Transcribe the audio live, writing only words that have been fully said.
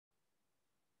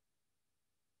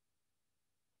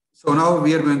So now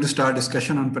we are going to start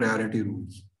discussion on priority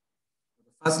rules.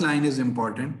 The first line is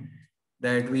important,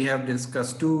 that we have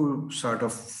discussed two sort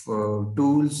of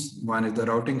tools. One is the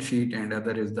routing sheet and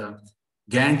other is the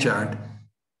Gantt chart.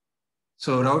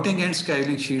 So routing and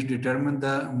scheduling sheets determine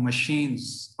the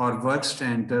machines or work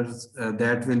centers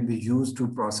that will be used to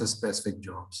process specific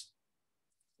jobs.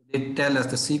 They tell us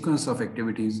the sequence of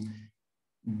activities,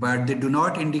 but they do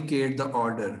not indicate the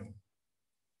order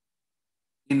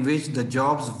in which the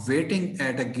jobs waiting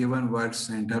at a given work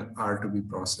center are to be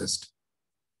processed.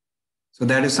 So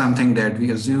that is something that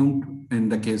we assumed in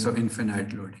the case of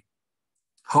infinite loading.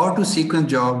 How to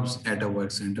sequence jobs at a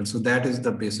work center? So that is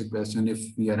the basic question. If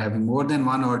we are having more than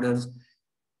one orders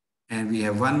and we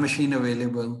have one machine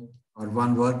available or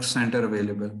one work center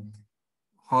available,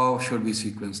 how should we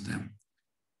sequence them?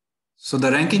 So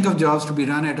the ranking of jobs to be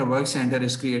run at a work center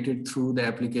is created through the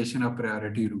application of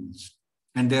priority rules.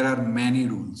 And there are many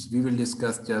rules. We will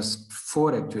discuss just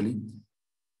 4 actually.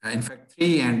 In fact,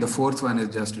 3, and the 4th one is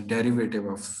just a derivative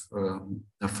of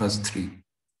the first 3.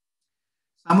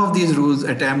 Some of these rules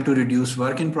attempt to reduce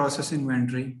work in process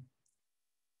inventory.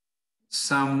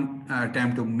 Some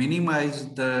attempt to minimize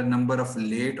the number of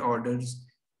late orders,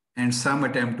 and some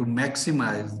attempt to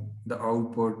maximize the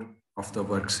output of the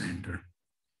work center.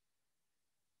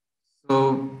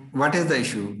 So what is the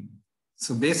issue?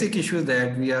 So basic issue is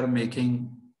that we are making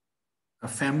a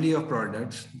family of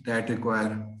products that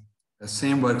require the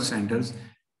same work centers.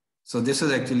 So this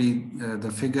is actually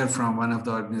the figure from one of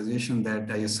the organizations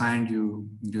that I assigned you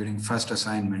during first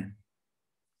assignment.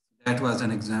 That was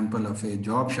an example of a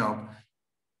job shop.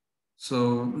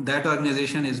 So that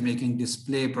organization is making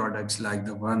display products like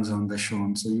the ones on the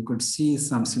shown. So you could see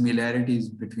some similarities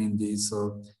between these.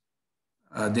 So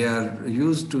they are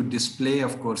used to display,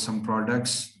 of course, some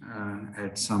products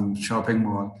at some shopping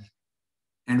mall.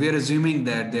 And we are assuming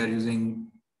that they are using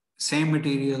same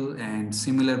material and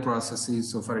similar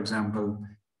processes. So for example,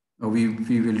 we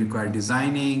will require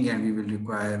designing, and we will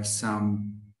require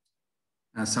some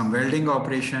welding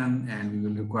operation, and we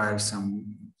will require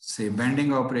some, say,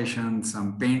 bending operation,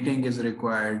 some painting is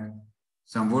required,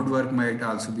 some woodwork might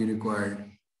also be required.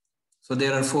 So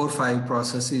there are 4 or 5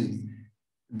 processes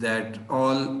that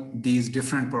all these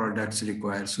different products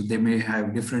require. So they may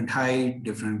have different height,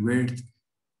 different width,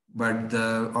 but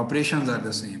the operations are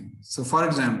the same. So for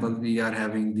example, we are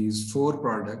having these 4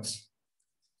 products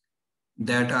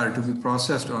that are to be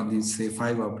processed on these, say,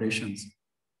 5 operations.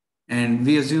 And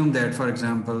we assume that, for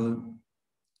example,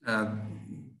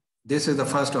 this is the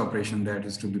first operation that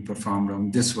is to be performed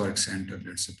on this work center,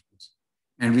 let's suppose.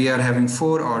 And we are having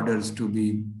 4 orders to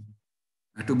be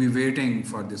waiting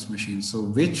for this machine. So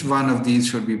which one of these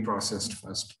should be processed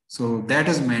first? So that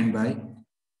is meant by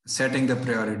setting the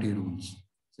priority rules.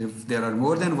 So if there are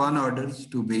more than 1 orders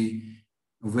to be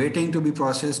waiting to be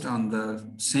processed on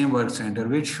the same work center,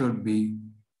 which should be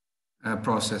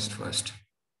processed first?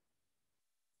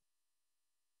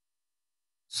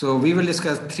 So we will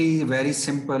discuss 3 very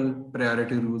simple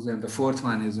priority rules, and the 4th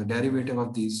one is a derivative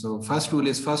of these. So first rule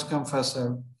is first come, first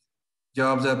serve.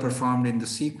 Jobs are performed in the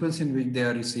sequence in which they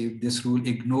are received. This rule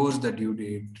ignores the due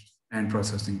date and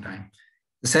processing time.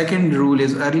 The second rule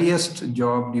is earliest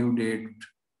job due date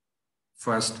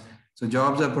first. So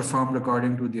jobs are performed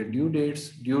according to their due dates.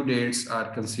 Due dates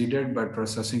are considered, but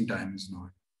processing time is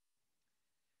not.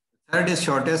 Third is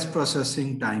shortest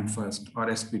processing time first, or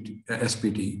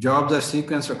SPT. Jobs are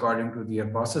sequenced according to their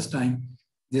process time.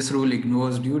 This rule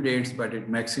ignores due dates, but it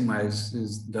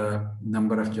maximizes the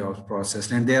number of jobs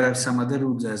processed. And there are some other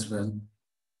rules as well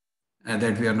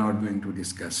that we are not going to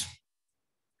discuss.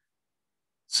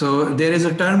 So there is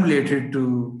a term related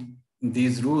to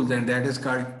these rules, and that is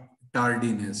called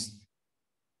tardiness.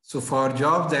 So for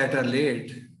jobs that are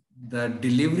late, the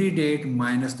delivery date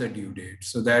minus the due date.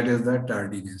 So that is the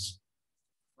tardiness.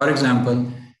 For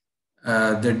example,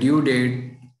 the due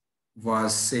date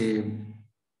was, say,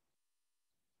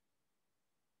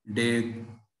 day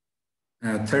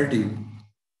 30,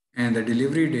 and the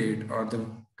delivery date or the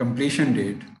completion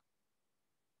date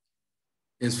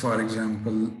is, for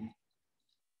example,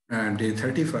 day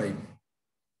 35.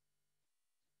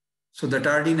 So the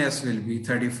tardiness will be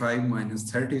 35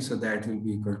 minus 30, so that will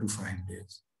be equal to 5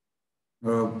 days.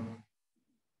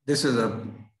 This is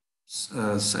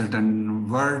a certain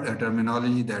word, a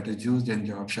terminology that is used in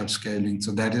job shop scheduling.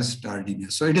 So that is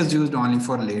tardiness. So it is used only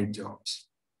for late jobs.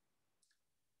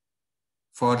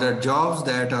 For the jobs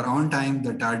that are on time,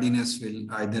 the tardiness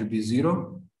will either be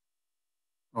 0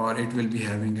 or it will be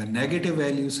having a negative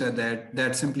value. So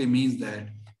that simply means that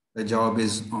the job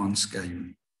is on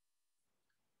schedule.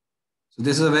 So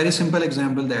this is a very simple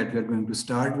example that we are going to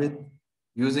start with.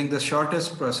 using the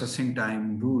shortest processing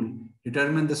time rule,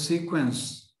 determine the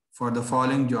sequence for the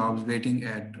following jobs waiting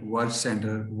at work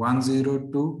center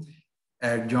 102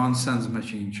 at Johnson's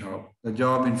machine shop. The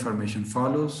job information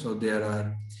follows. So there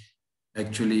are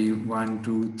actually 6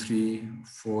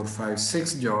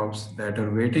 jobs that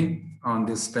are waiting on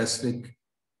this specific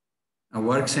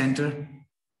work center.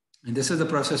 And this is the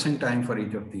processing time for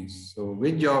each of these. So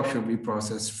which job should be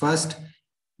processed first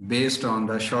based on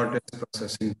the shortest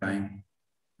processing time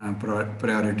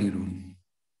priority rule.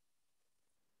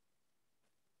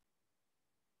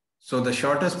 So the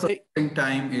shortest processing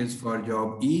time is for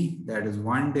job E, that is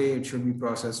 1 day, it should be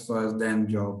processed first, then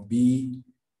job B,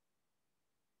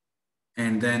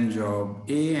 and then job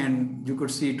A. And you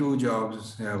could see 2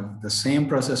 jobs have the same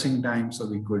processing time, so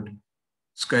we could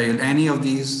schedule any of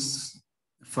these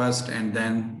first and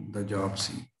then the job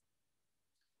C.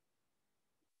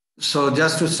 So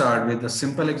just to start with a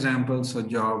simple example, so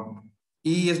job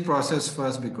E is processed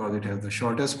first because it has the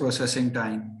shortest processing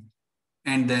time.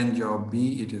 And then job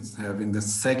B, it is having the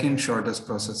second shortest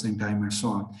processing time and so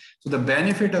on. So the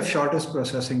benefit of shortest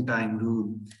processing time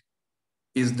rule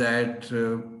is that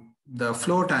the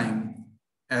flow time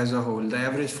as a whole, the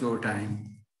average flow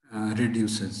time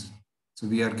reduces. So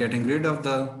we are getting rid of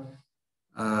the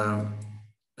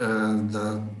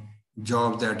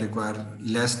jobs that require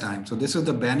less time. So this is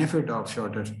the benefit of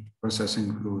shorter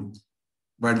processing rule.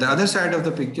 But the other side of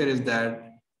the picture is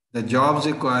that the jobs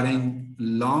requiring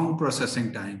long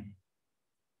processing time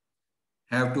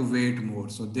have to wait more.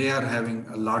 So they are having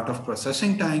a lot of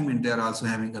processing time and they are also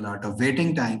having a lot of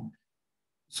waiting time.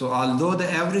 So although the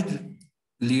average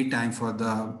lead time for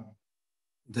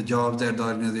the jobs that the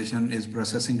organization is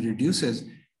processing reduces,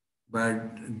 but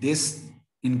this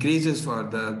increases for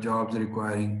the jobs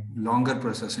requiring longer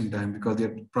processing time because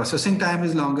their processing time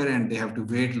is longer and they have to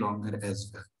wait longer as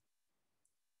well.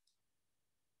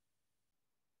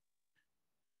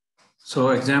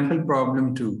 So example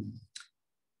problem 2.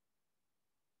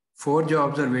 4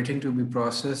 jobs are waiting to be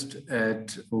processed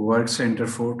at work center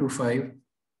 4 to 5.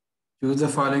 Choose the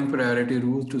following priority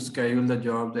rules to schedule the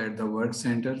jobs at the work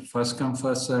center. First come,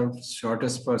 first served,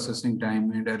 shortest processing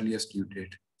time and earliest due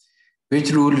date.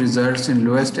 Which rule results in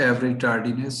lowest average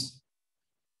tardiness?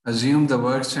 Assume the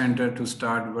work center to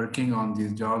start working on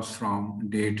these jobs from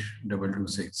date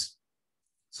 226.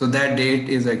 So that date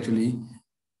is actually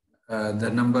the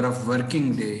number of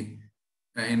working day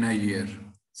in a year.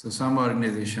 So some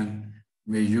organization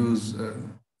may use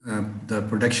the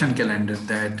production calendar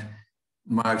that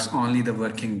marks only the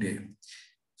working day.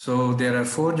 So there are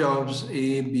 4 jobs,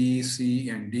 A, B, C,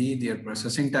 and D. Their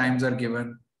processing times are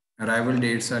given, arrival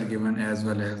dates are given, as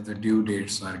well as the due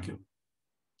dates are given.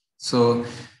 So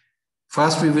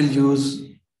first we will use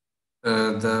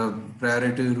the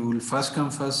priority rule, first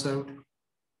come, first served.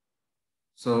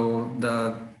 So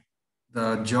the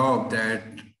job that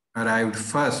arrived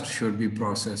first should be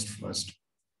processed first.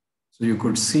 So you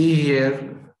could see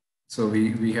here, so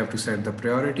we have to set the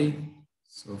priority.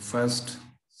 So first,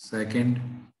 second,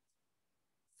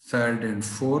 third, and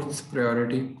fourth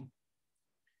priority.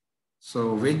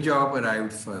 So which job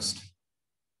arrived first?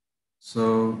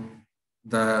 So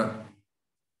the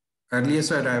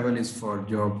earliest arrival is for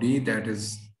job D, that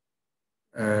is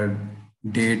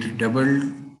date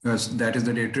that is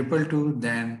the date 222.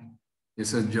 Then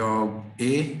this is job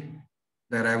A,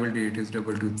 the arrival date is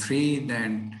 223.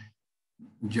 Then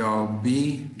job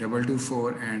B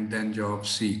 224, and then job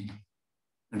C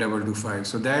 225.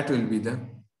 So that will be the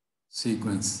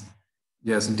sequence.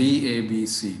 Yes, D, A, B,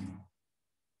 C.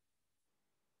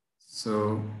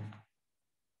 So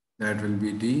that will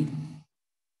be D,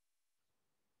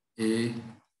 A,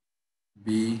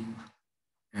 B,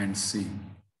 and C.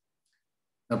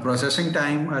 The processing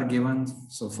time are given.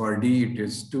 So for D, it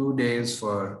is 2 days.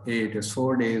 For A, it is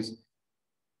 4 days.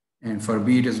 And for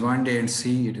B, it is 1 day. And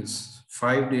C, it is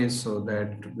 5 days. So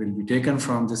that will be taken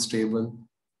from this table.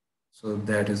 So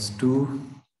that is 2,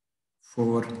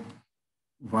 4,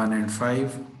 1, and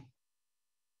 5.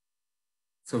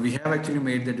 So we have actually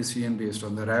made the decision based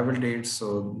on the arrival dates.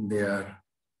 So they are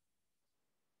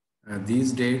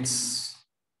these dates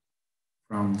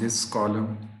from this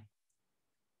column.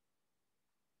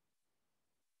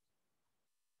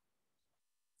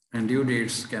 And due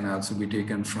dates can also be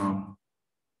taken from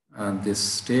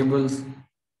this table.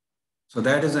 So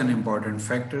that is an important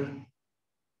factor.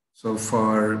 So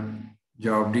for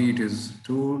job D, it is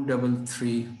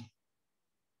 233.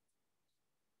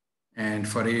 And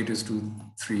for A, it is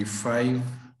 235,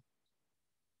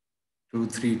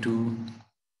 232.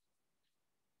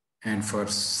 And for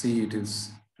C, it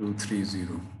is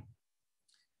 230.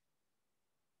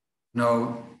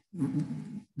 Now,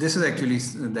 this is actually,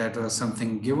 that was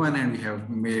something given and we have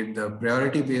made the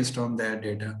priority based on that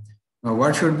data. Now,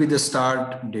 what should be the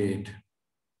start date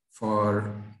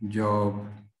for job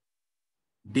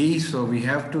D? So we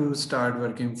have to start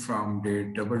working from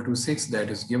date 226 that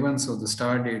is given. So the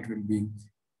start date will be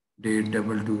date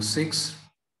 226.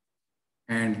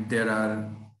 And there are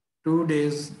 2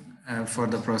 days for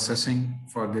the processing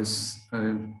for this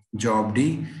job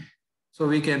D. So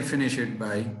we can finish it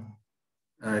by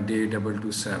day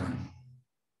 227.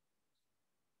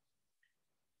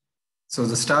 So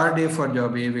the start day for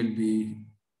job A will be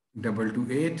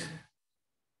 228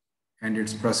 and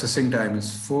its processing time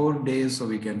is 4 days. So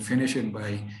we can finish it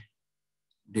by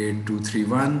day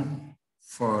 231.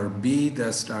 For B,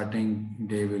 the starting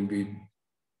day will be,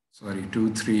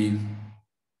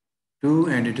 232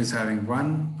 and it is having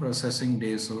 1 processing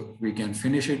day. So we can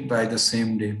finish it by the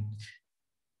same day.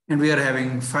 And we are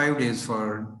having 5 days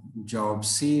for job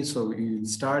C. So we will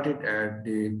start it at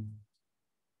day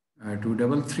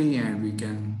 233 and we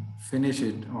can finish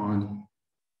it on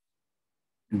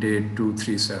day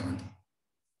 237.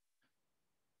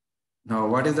 Now,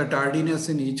 what is the tardiness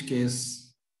in each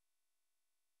case?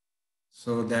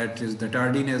 So that is, the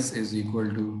tardiness is equal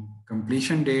to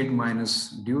completion date minus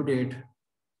due date.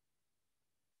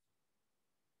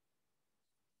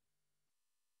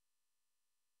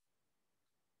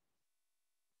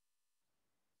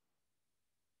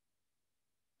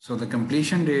 So the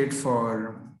completion date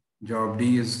for job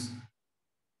D is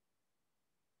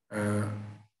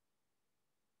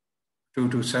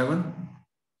 227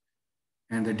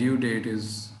 and the due date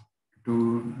is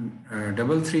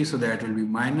 233, so that will be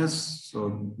minus,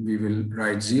 so we will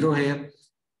write 0 here.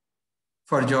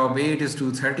 For job A, it is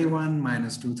 231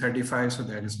 minus 235, so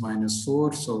that is minus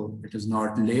 4, so it is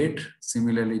not late.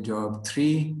 Similarly, job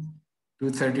 3,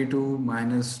 232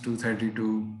 minus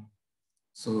 232,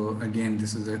 so again,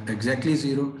 this is exactly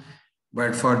 0.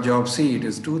 But for job C, it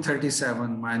is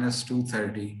 237 minus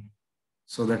 230.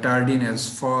 So the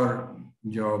tardiness for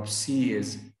job C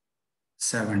is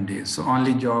 7 days. So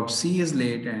only job C is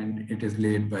late and it is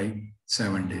late by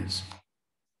 7 days.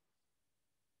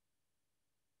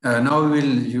 Now we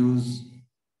will use,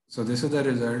 so this is the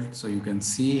result. So you can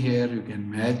see here, you can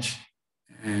match,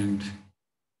 and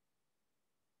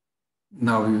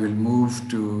now we will move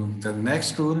to the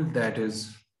next rule, that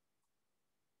is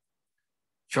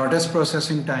shortest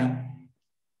processing time.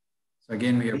 So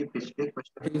again, we have पिछले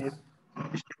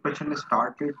question में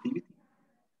start date दी थी.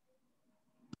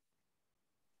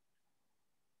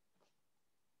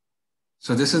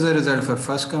 So this is the result for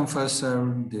first come, first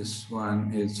served. This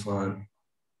one is for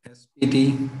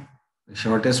SPT, the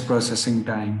shortest processing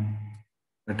time.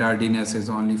 The tardiness is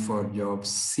only for job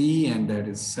C, and that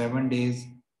is 7 days.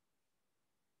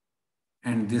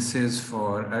 And this is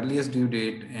for earliest due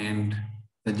date, and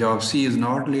the job C is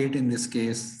not late in this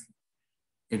case.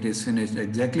 It is finished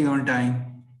exactly on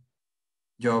time.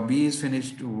 Job B is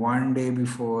finished 1 day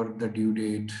before the due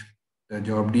date. The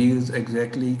job D is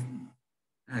exactly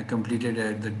completed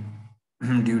at the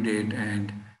due date,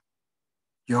 and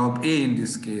job A in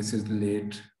this case is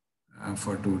late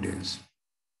for 2 days.